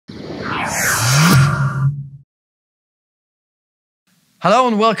Hello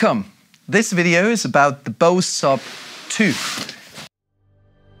and welcome. This video is about the Bose Sub2.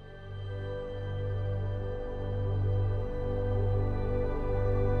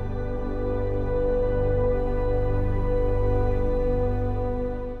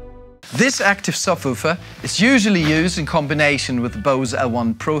 This active subwoofer is usually used in combination with the Bose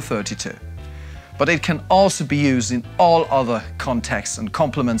L1 Pro 32, but it can also be used in all other contexts and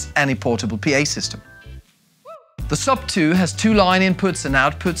complements any portable PA system. The Sub2 has two line inputs and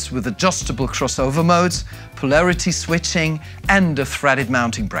outputs with adjustable crossover modes, polarity switching and a threaded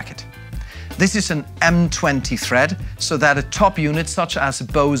mounting bracket. This is an M20 thread, so that a top unit such as a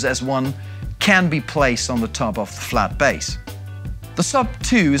Bose S1 can be placed on the top of the flat base. The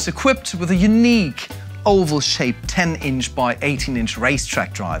Sub2 is equipped with a unique oval-shaped 10-inch by 18-inch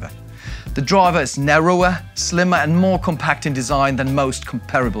RaceTrack driver. The driver is narrower, slimmer and more compact in design than most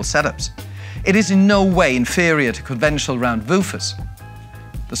comparable setups. It is in no way inferior to conventional round woofers.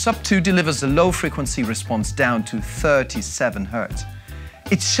 The Sub2 delivers a low-frequency response down to 37 Hz.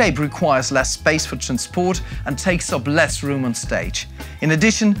 Its shape requires less space for transport and takes up less room on stage. In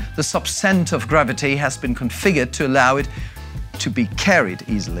addition, the Sub's center of gravity has been configured to allow it to be carried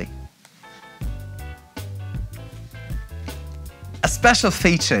easily. A special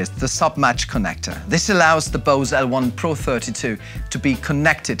feature is the Sub Match connector. This allows the Bose L1 Pro 32 to be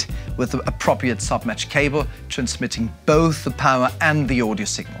connected with the appropriate Sub Match cable, transmitting both the power and the audio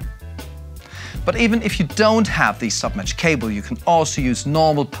signal. But even if you don't have the Sub Match cable, you can also use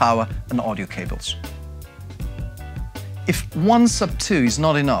normal power and audio cables. If one Sub2 is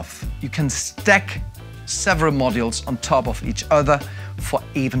not enough, you can stack several modules on top of each other for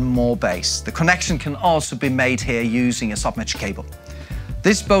even more bass. The connection can also be made here using a submatch cable.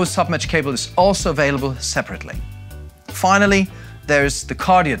 This Bose submatch cable is also available separately. Finally, there's the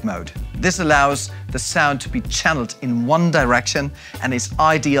cardiac mode. This allows the sound to be channeled in one direction and is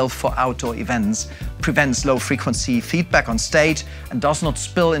ideal for outdoor events, prevents low-frequency feedback on stage and does not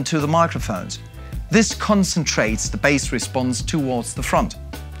spill into the microphones. This concentrates the bass response towards the front.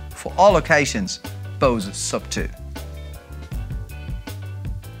 For all occasions, Bose Sub2.